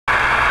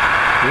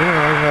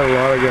I've had a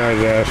lot of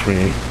guys ask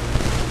me,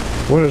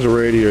 what does a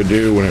radio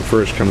do when it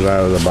first comes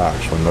out of the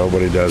box, when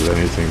nobody does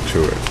anything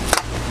to it?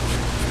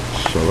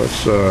 So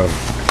let's,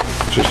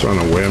 just on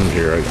a whim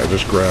here, I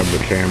just grabbed the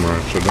camera,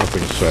 so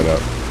nothing's set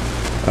up.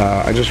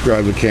 I just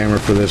grabbed the camera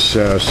for this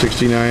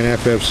 69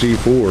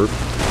 FFC4.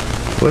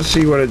 Let's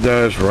see what it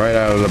does right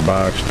out of the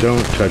box.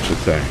 Don't touch a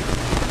thing.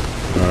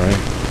 Alright.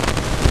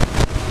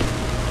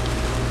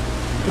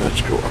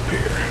 Let's go up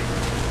here.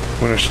 I'm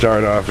going to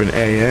start off in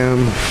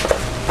AM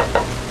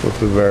with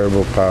the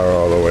variable power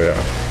all the way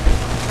up.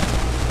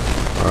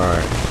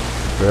 Alright.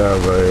 We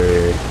have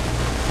a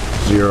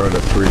 0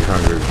 to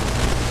 300.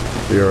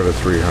 0 to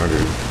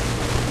 300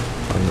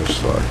 on this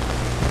slug.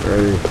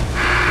 Ready?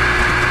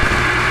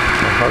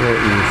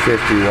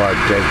 150 watt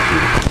dead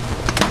key.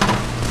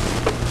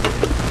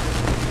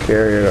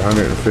 Carry at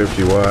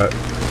 150 watt.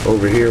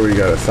 Over here we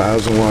got a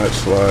 1000 watt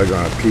slug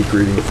on a peak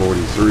reading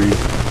 43.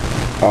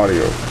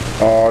 Audio.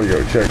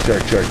 Check.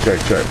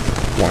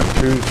 1,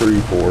 2,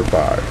 3, 4,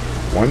 5.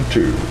 1,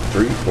 2,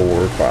 3,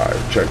 4,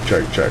 5.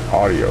 Check.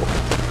 Audio.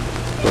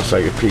 Looks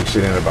like it peaks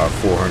in at about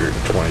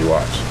 420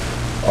 watts.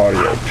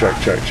 Audio. Check.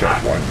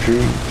 1,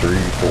 2, 3,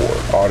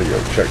 4. Audio.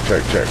 Check.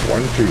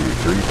 1, 2,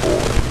 3,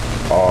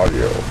 4.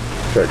 Audio.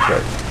 Check.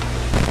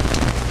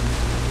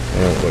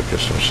 And look at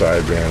some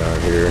sideband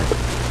out here.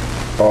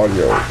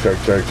 Audio. Check.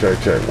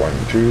 1,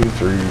 2,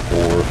 3,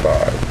 4,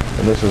 5.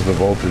 And this is the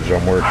voltage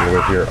I'm working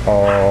with here.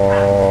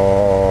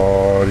 Audio.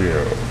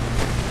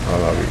 I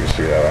don't know if you can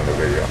see that on the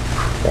video.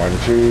 1,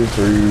 2,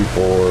 3,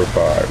 4,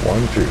 5.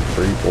 1, 2,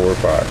 3, 4,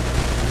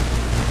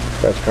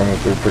 5. That's coming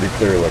through pretty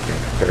clear looking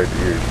compared to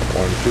you.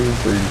 1, 2,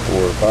 3,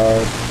 4,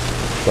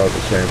 5. About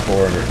the same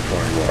 420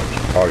 watts.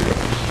 Audio.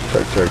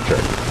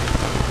 Check.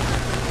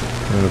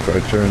 And if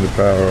I turn the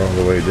power all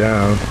the way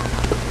down,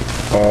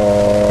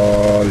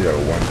 audio.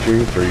 1,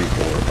 2, 3,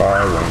 4,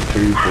 5. 1,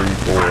 2, 3,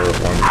 4,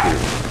 1,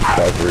 2.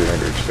 About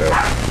 300 step.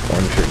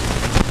 1, 2.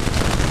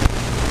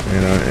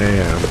 And on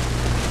AM,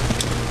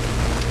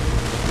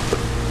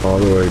 all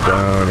the way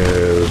down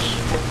is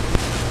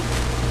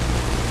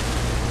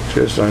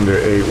just under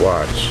 8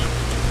 watts.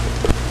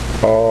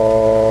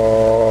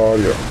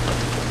 Audio.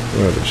 I'm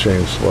going to have to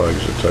change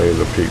slugs to tell you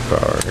the peak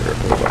power here.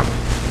 Hold on.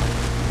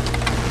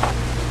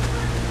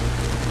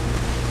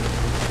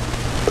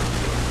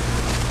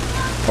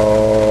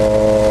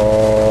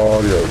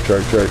 Audio.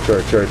 Check.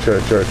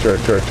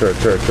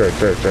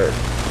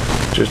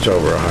 Just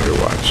over 100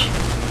 watts.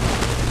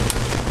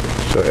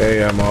 So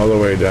AM all the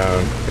way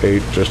down,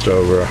 8, just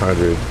over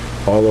 100.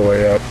 All the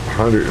way up,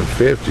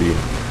 150,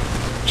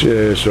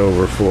 just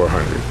over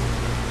 400.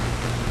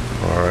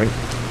 Alright,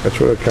 that's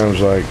what it comes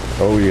like.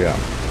 OEM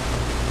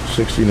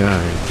 69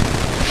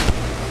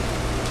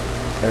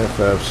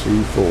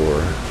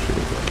 FFC4.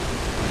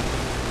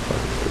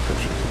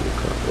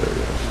 There it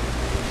is.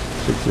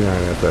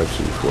 69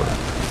 FFC4.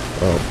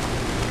 Oh,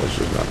 this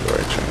is not the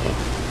right channel.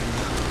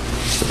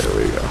 There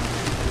we go.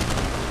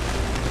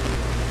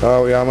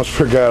 Oh, we almost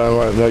forgot.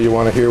 I know you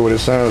want to hear what it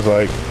sounds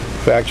like.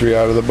 Factory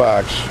out of the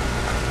box.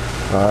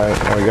 Alright,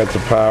 I got the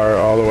power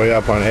all the way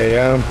up on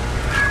AM.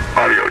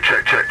 Audio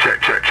check.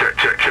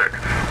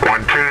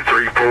 1, 2,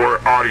 3,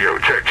 4. Audio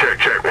check.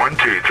 1,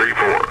 2, 3,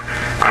 4.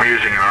 I'm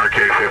using an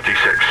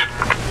RK56.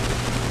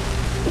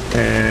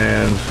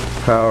 And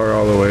power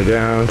all the way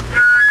down.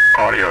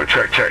 Audio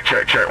check.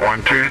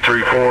 1, 2,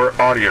 3, 4.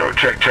 Audio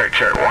check.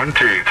 1,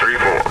 2, 3,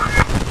 4.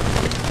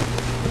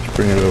 Let's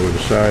bring it over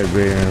to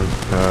sideband.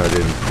 I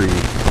didn't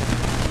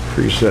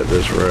preset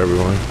this for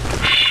everyone.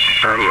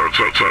 Hello,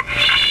 what's up?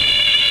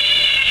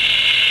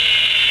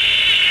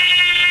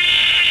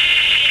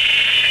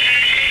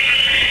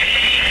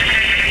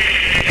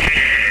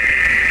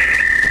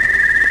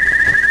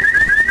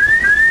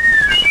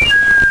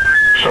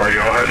 Sorry,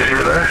 y'all had to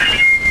hear that.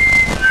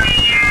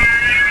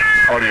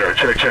 Audio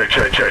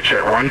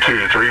check. 1,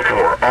 2, 3,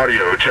 4.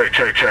 Audio check.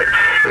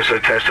 This is a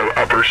test of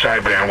upper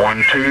sideband.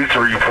 1, 2,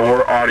 3,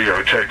 4.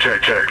 Audio check.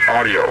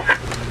 Audio.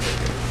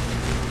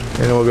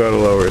 And we'll go to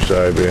lower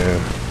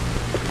sideband.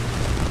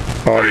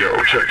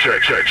 Audio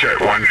check.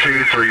 1,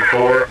 2, 3,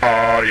 4.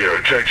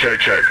 Audio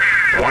check.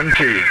 1,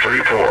 2,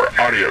 3,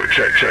 4. Audio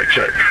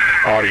check.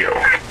 Audio.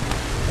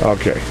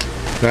 Okay.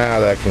 Now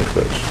that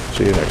concludes.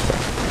 See you next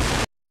time.